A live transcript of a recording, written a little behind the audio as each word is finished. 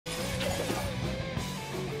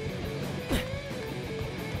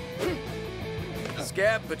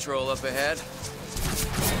scab patrol up ahead.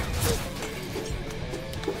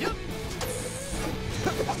 Yep.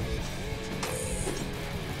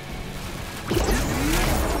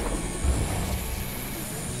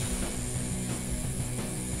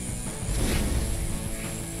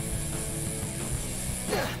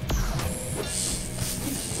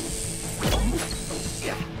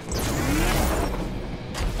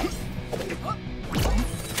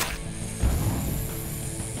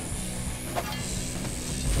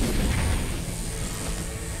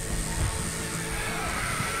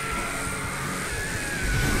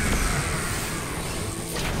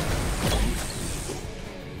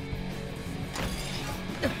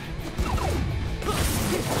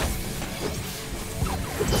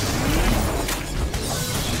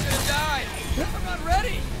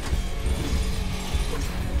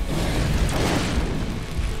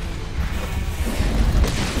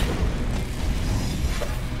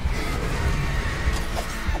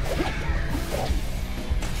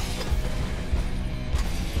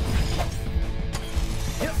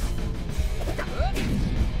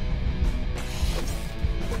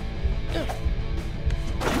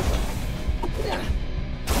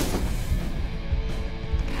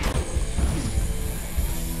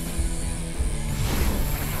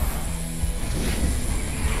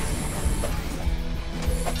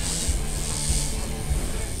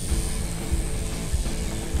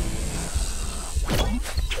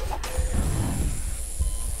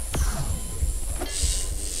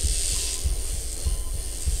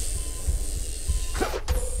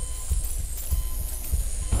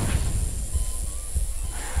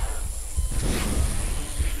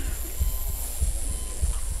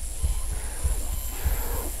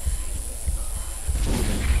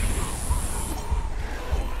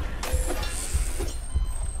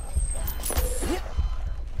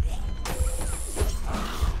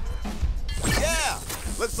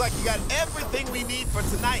 Looks like you got everything we need for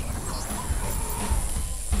tonight.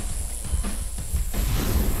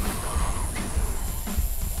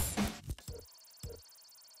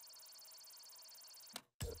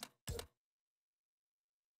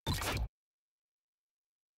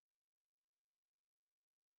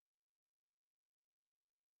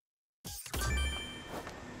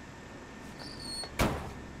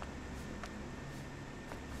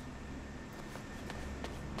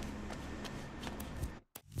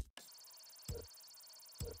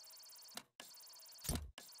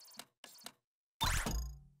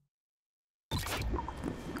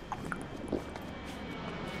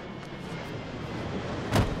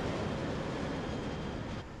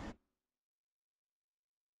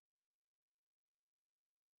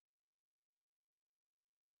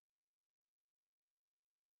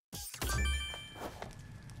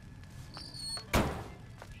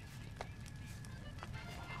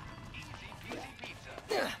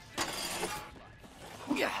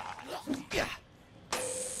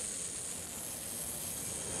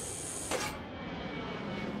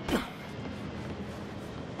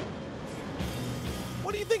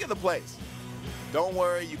 What do you think of the place? Don't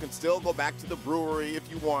worry, you can still go back to the brewery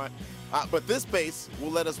if you want, but this base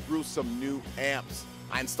will let us brew some new amps.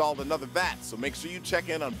 I installed another vat, so make sure you check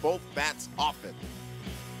in on both vats often.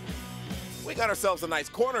 We got ourselves a nice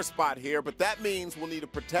corner spot here, but that means we'll need to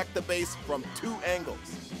protect the base from 2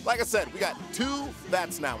 angles. Like I said, we got 2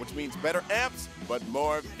 vats now, which means better amps, but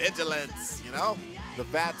more vigilance, you know? The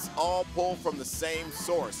vats all pull from the same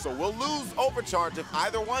source, so we'll lose overcharge if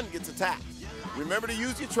either one gets attacked. Remember to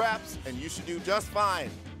use your traps, and you should do just fine,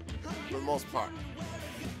 for the most part.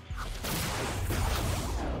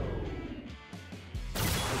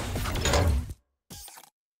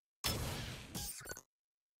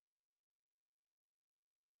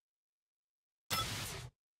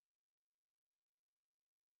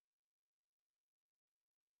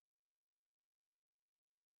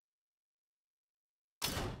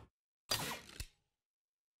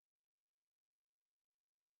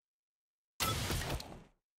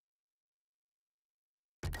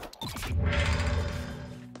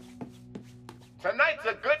 Tonight's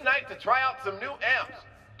a good night to try out some new amps.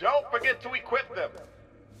 Don't forget to equip them.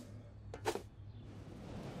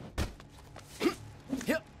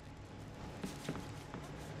 Yep.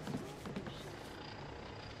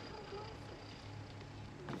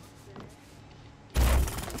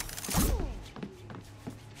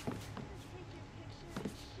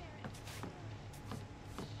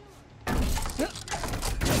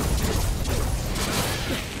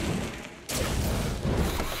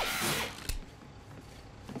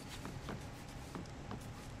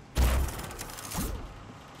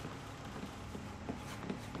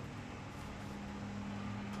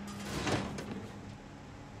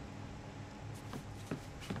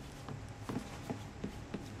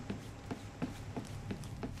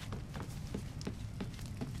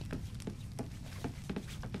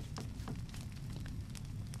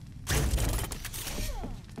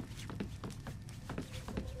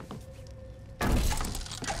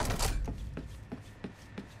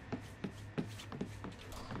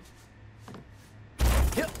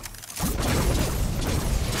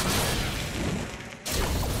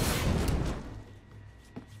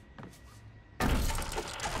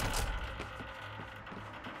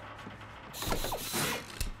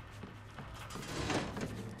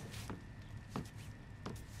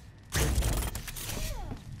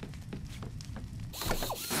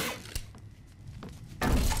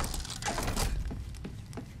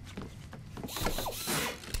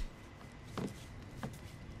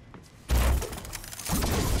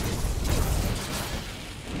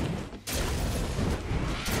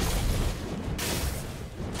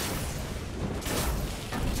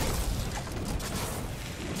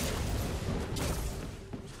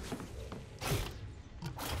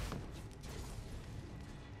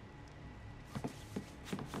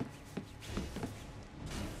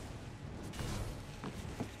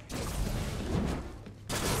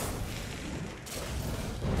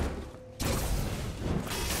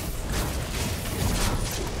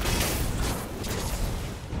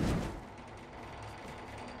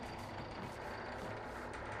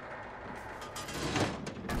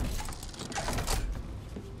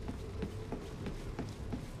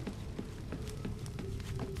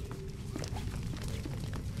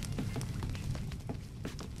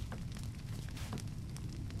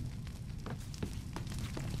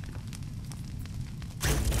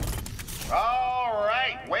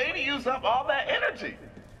 up all that energy.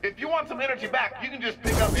 If you want some energy back, you can just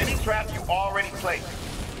pick up any trap you already placed.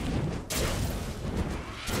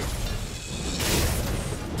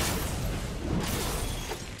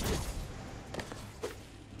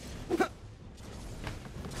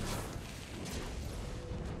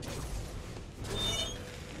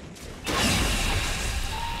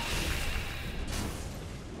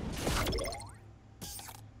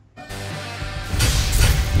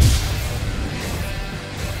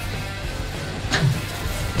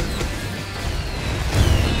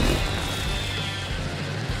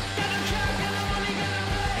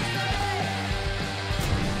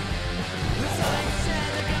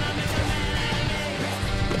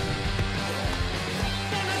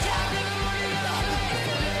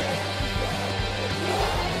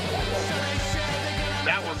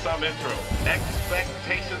 Some intro.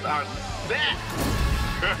 Expectations are set.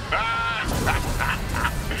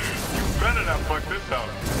 You better not fuck this up.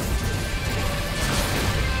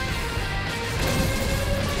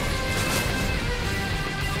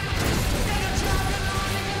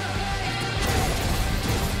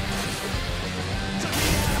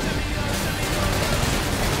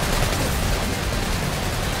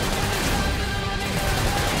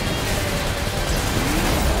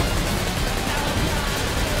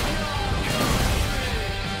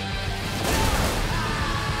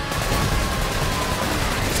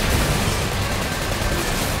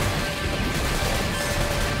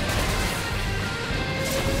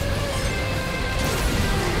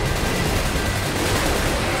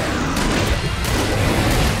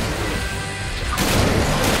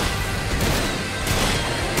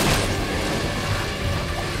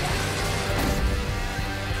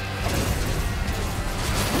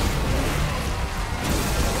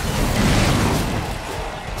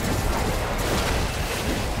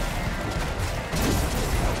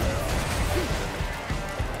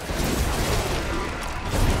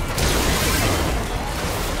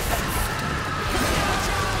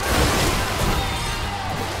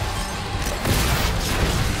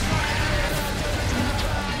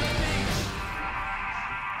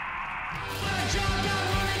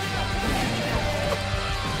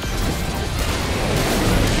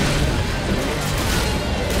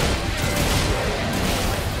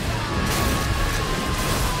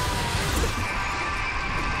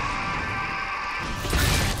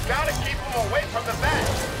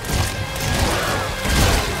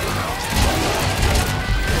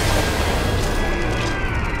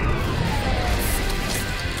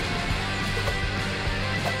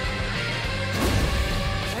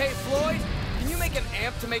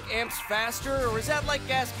 To make amps faster, or is that like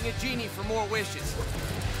asking a genie for more wishes?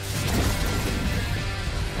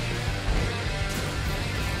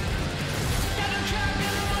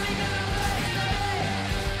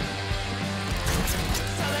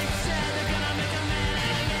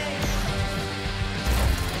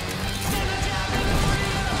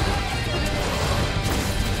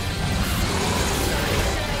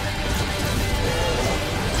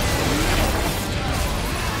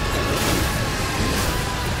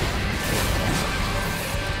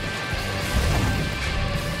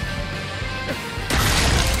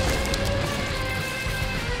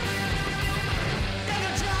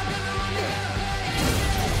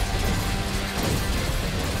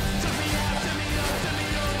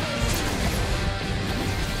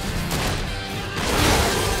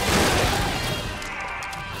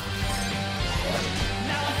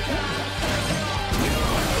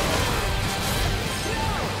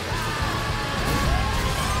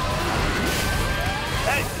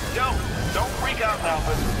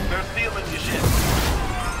 They're stealing your shit.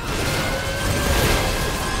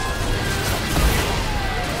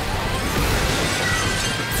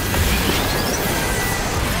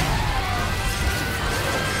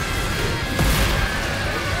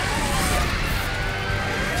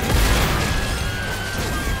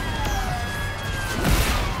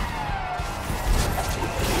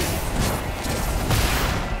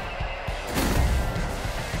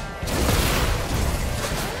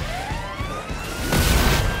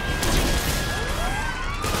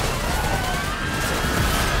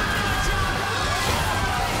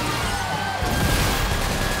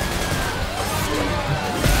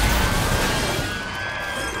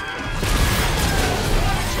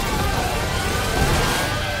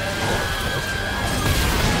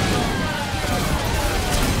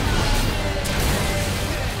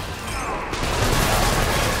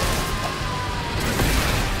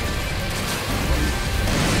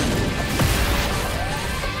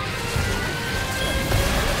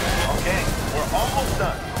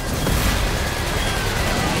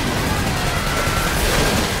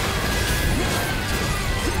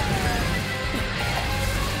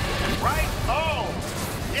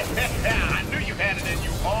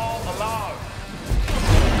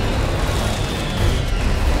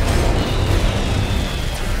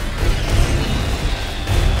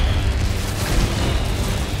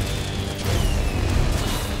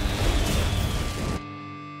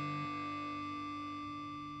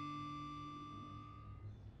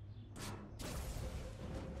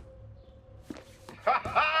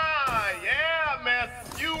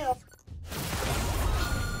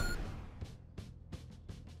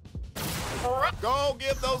 Go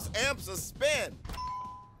give those amps a spin.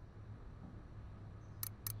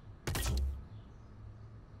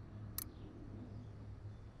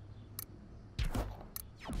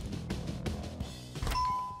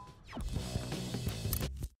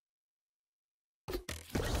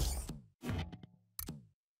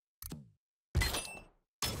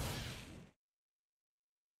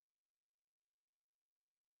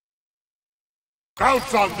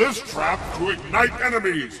 Bounce on this trap to ignite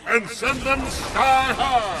enemies and send them sky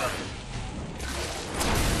high!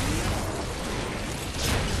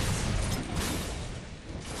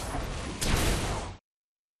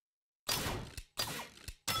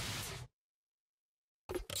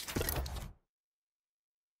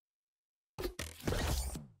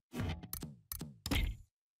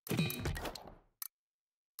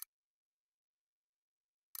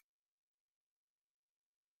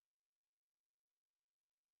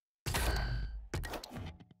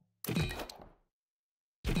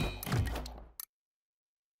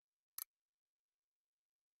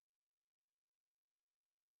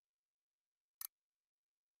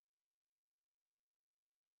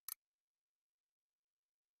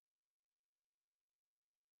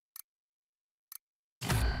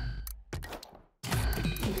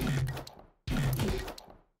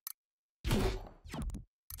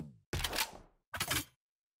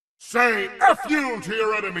 Say F you to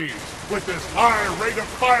your enemies with this high rate of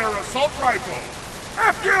fire assault rifle!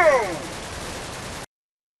 F you!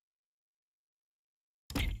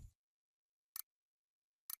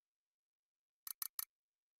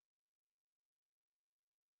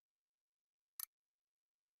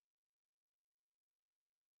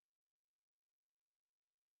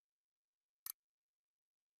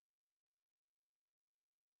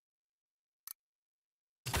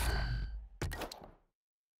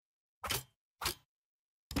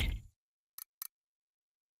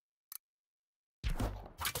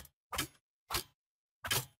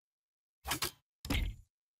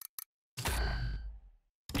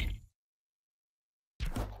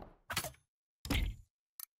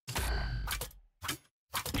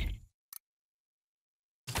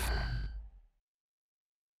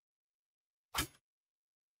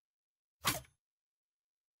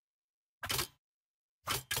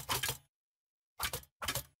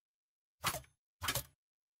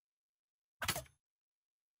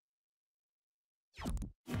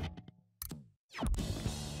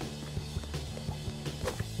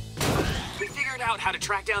 We figured out how to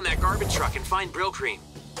track down that garbage truck and find Bryllcream.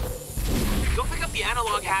 Go pick up the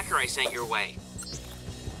analog hacker I sent your way.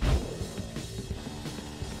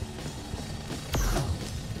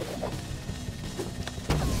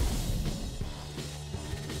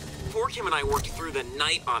 Before Kim and I worked through the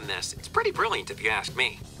night on this. It's pretty brilliant if you ask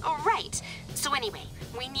me. Oh, right. So anyway,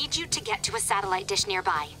 we need you to get to a satellite dish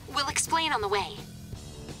nearby. We'll explain on the way.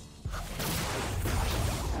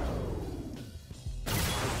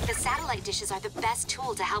 The satellite dishes are the best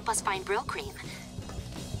tool to help us find Bryllcream.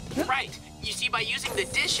 Right. You see, by using the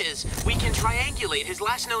dishes, we can triangulate his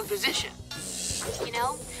last known position. You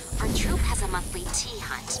know, our troop has a monthly T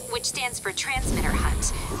hunt, which stands for Transmitter Hunt,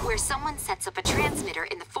 where someone sets up a transmitter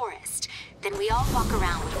in the forest. Then we all walk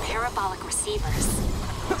around with parabolic receivers.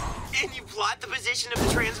 And you plot the position of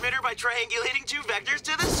the transmitter by triangulating two vectors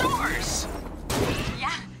to the source.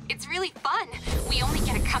 Yeah, it's really fun. We only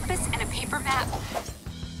get a compass and a paper map.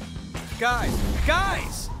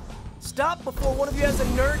 Guys! Stop before one of you has a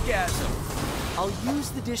nerdgasm. I'll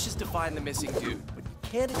use the dishes to find the missing dude, but you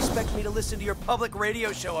can't expect me to listen to your public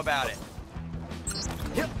radio show about it.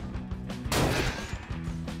 Yep.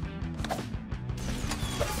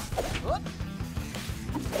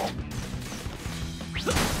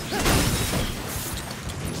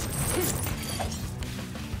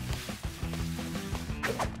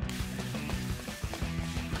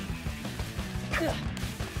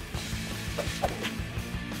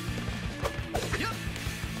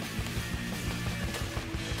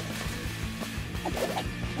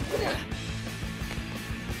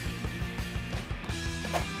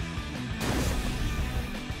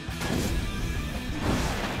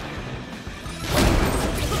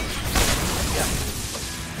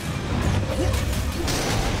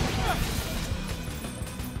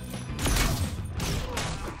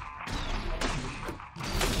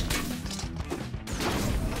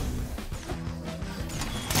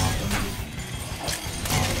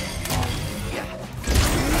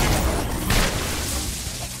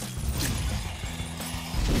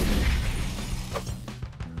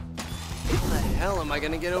 How am I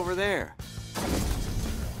gonna get over there?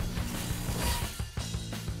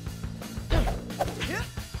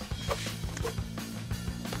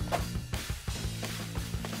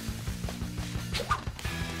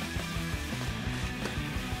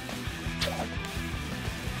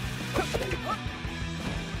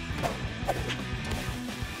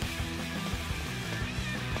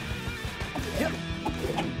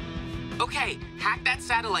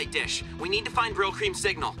 satellite dish. We need to find Bryllcream's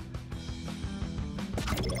signal.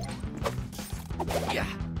 Yeah.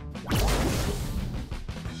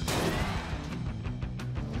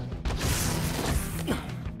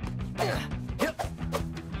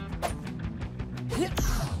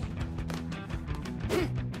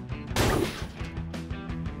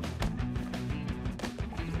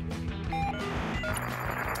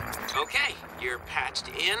 Okay, you're patched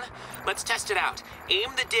in. Let's test it out. Aim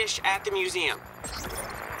the dish at the museum.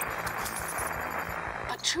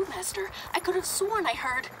 But True Master, I could have sworn I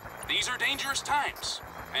heard... These are dangerous times,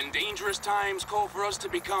 and dangerous times call for us to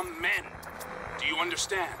become men. Do you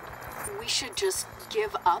understand? We should just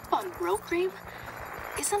give up on Bryllcream?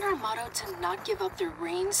 Isn't our motto to not give up through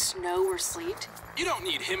rain, snow, or sleet? You don't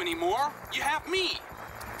need him anymore. You have me.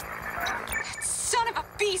 Son of a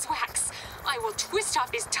beeswax! I will twist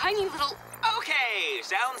off his tiny little... Okay,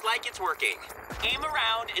 sounds like it's working. Aim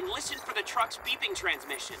around and listen for the truck's beeping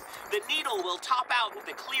transmission. The needle will top out with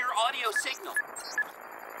a clear audio signal.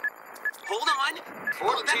 Hold on.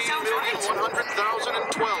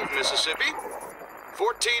 14,100,012, Mississippi.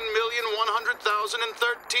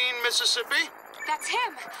 14,100,013, Mississippi. That's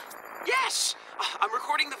him! Yes! I'm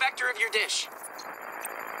recording the vector of your dish.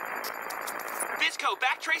 FizzCo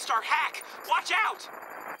backtraced our hack. Watch out!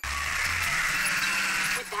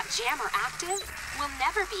 With that jammer active, we'll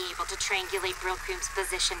never be able to triangulate Bryllcream's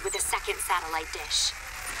position with a second satellite dish.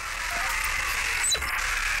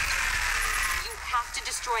 You have to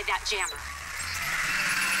destroy that jammer.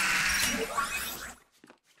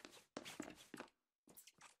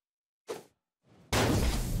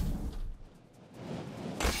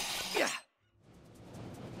 Yeah.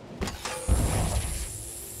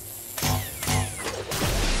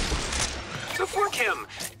 So for Kim,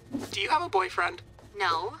 do you have a boyfriend?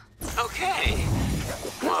 No. Okay.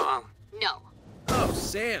 Well, No. Oh,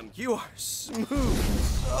 Sam, you are smooth.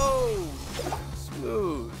 So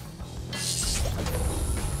smooth.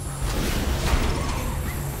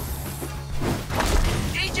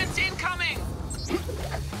 agents incoming!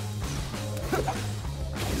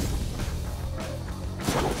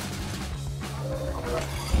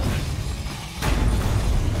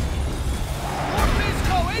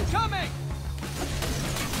 FizzCo incoming!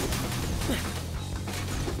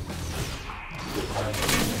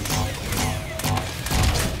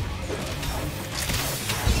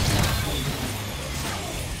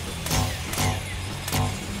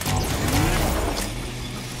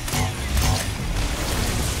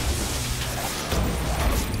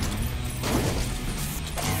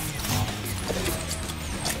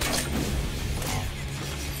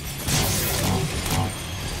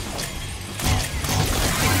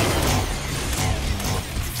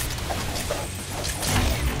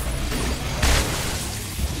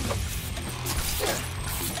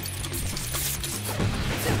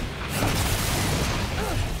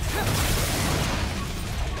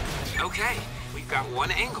 Okay, we've got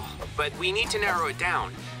one angle, but we need to narrow it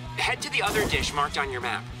down. Head to the other dish marked on your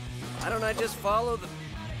map. Why don't I just follow the...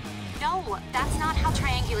 No, that's not how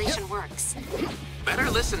triangulation works. Better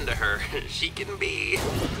listen to her. She can be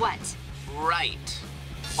What? right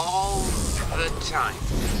all the time.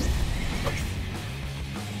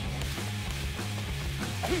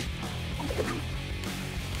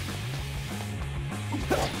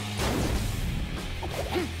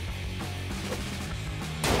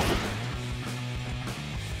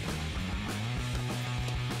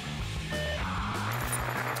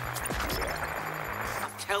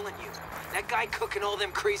 I'm telling you, that guy cooking all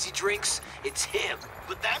them crazy drinks, it's him.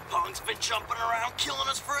 But that punk's been jumping around killing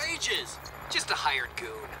us for ages. Just a hired goon.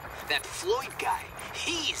 That Floyd guy,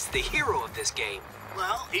 he's the hero of this game.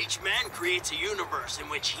 Well, each man creates a universe in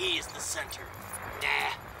which he is the center.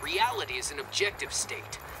 Nah, reality is an objective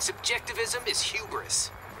state. Subjectivism is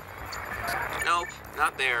hubris. Nope,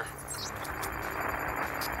 not there.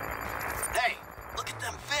 Hey, look at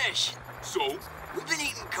them fish. So? We've been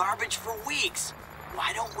eating garbage for weeks.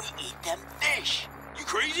 Why don't we eat them fish? You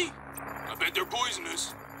crazy? I bet they're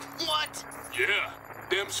poisonous. What? Yeah,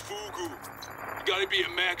 them's fugu. You gotta be a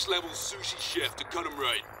max-level sushi chef to cut them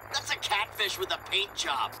right. That's a catfish with a paint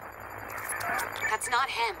job. That's not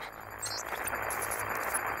him.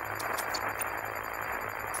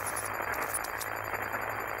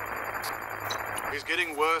 He's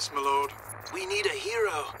getting worse, my lord. We need a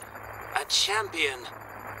hero. A champion.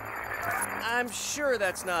 I'm sure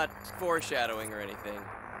that's not foreshadowing or anything.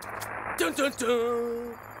 Dun dun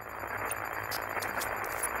dun!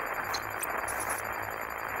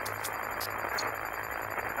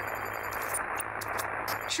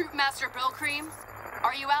 Troop Master Bryllcream,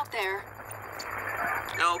 are you out there?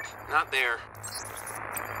 Nope, not there.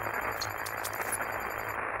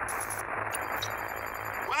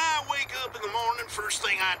 up in the morning, first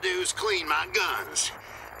thing I do is clean my guns.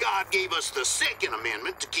 God gave us the Second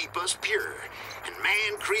Amendment to keep us pure, and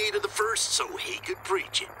man created the first so he could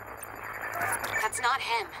preach it. That's not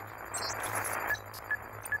him.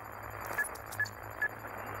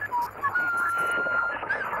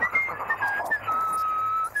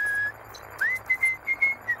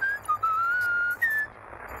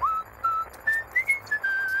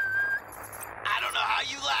 I don't know how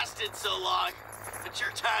you lasted so long, but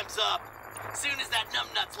your time's up. Soon as that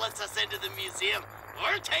numbnuts lets us into the museum,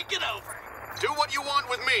 we're taking over. Do what you want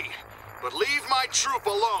with me, but leave my troop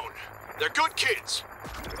alone. They're good kids.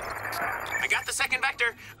 I got the second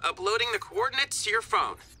vector. Uploading the coordinates to your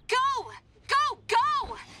phone. Go! Go!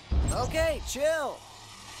 Go! Okay, chill.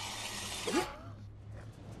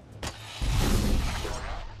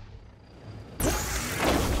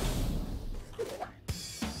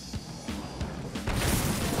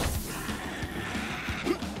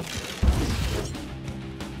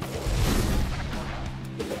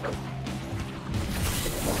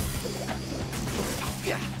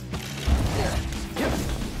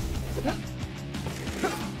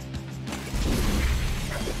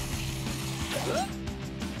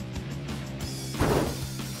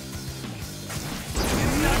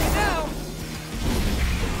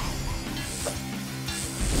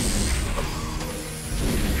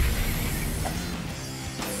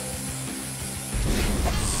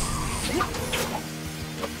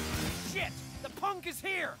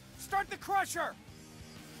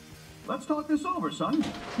 Let's talk this over, son.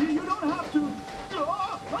 You don't have to... So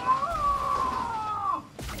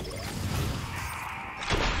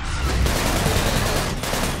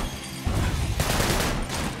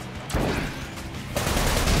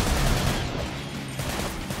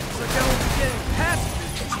going to getting past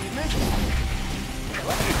this achievement.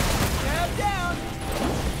 Calm down.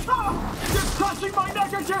 Ah! You're crushing my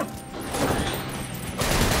neckerchief!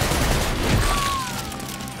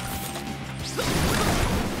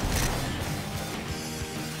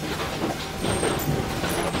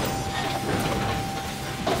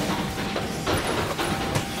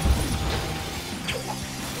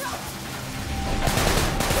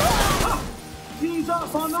 Ease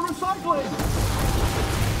up on the recycling!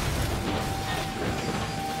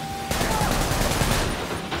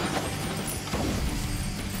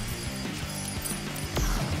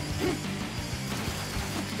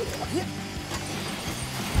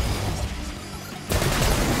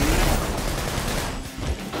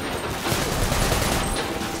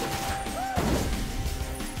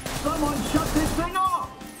 Someone shut this thing off!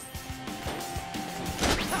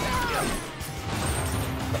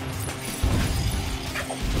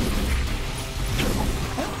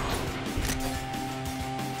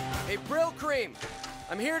 Hey, Bryllcream,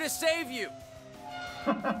 I'm here to save you.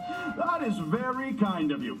 That is very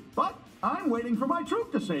kind of you. But I'm waiting for my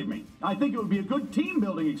troop to save me. I think it would be a good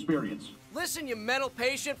team-building experience. Listen, you mental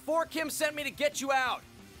patient, Kim sent me to get you out.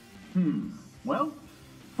 Well,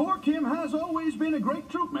 Kim has always been a great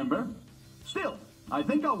troop member. Still, I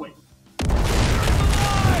think I'll wait. Okay,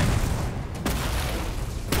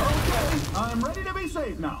 I'm ready to be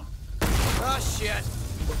saved now. Ah, shit.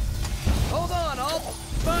 Hold on, I'll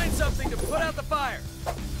find something to put out the fire.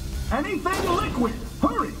 Anything liquid!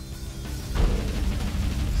 Hurry!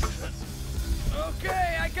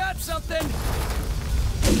 Okay, I got something.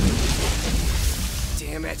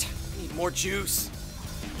 Damn it. I need more juice.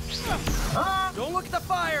 Don't look at the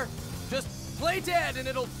fire. Just play dead and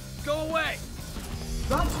it'll go away.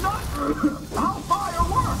 That's not how fire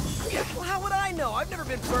works! Yeah, well, how would I know? I've never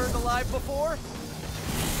been burned alive before.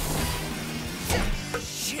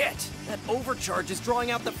 Shit! That overcharge is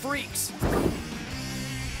drawing out the freaks.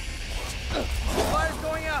 The fire's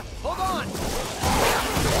going out. Hold on.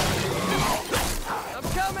 I'm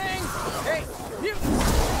coming. Hey, you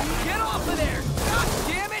get off of there. God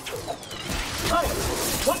damn it. Hey,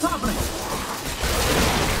 what's happening?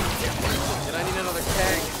 Did I need another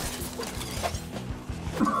keg?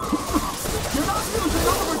 You're not using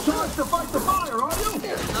overcharge to fight the fire, are you?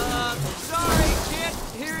 Sorry, can't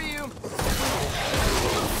hear you.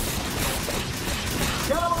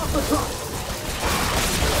 Get him off the truck.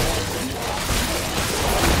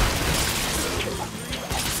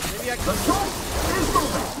 Maybe I The could. truck is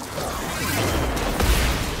moving.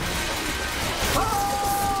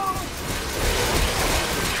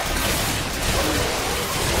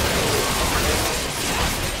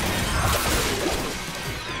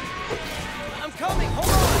 I'm coming. Hold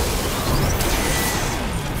on.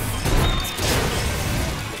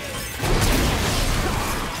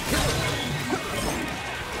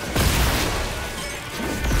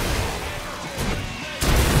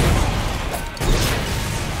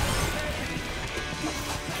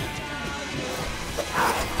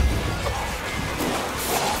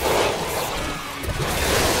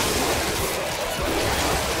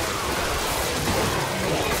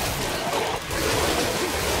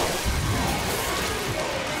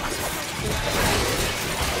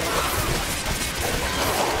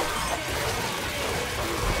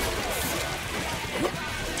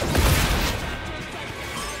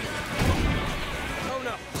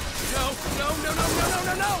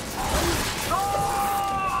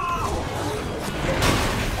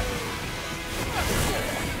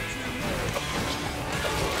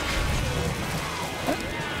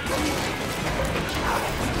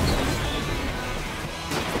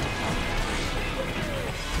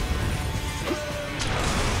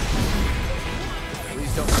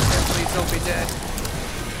 Please don't be dead.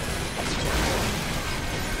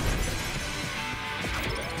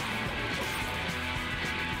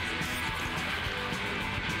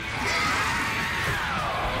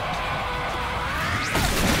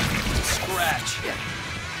 Scratch. Yeah.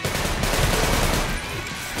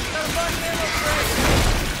 Got a bunch of ammo crate.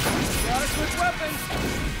 Gotta switch weapons.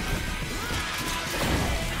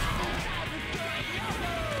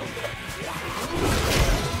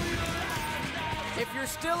 If you're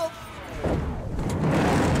still a...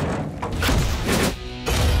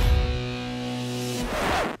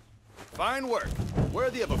 Fine work.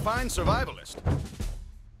 Worthy of a fine survivalist.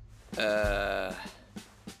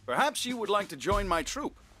 Perhaps you would like to join my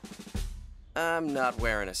troop. I'm not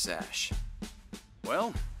wearing a sash.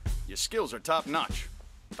 Well, your skills are top-notch.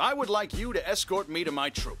 I would like you to escort me to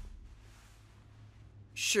my troop.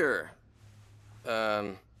 Sure.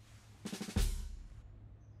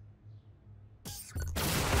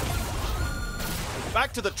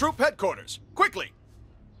 Back to the troop headquarters, quickly!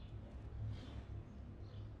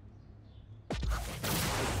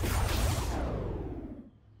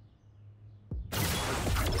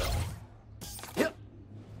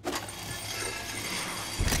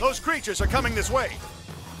 Those creatures are coming this way.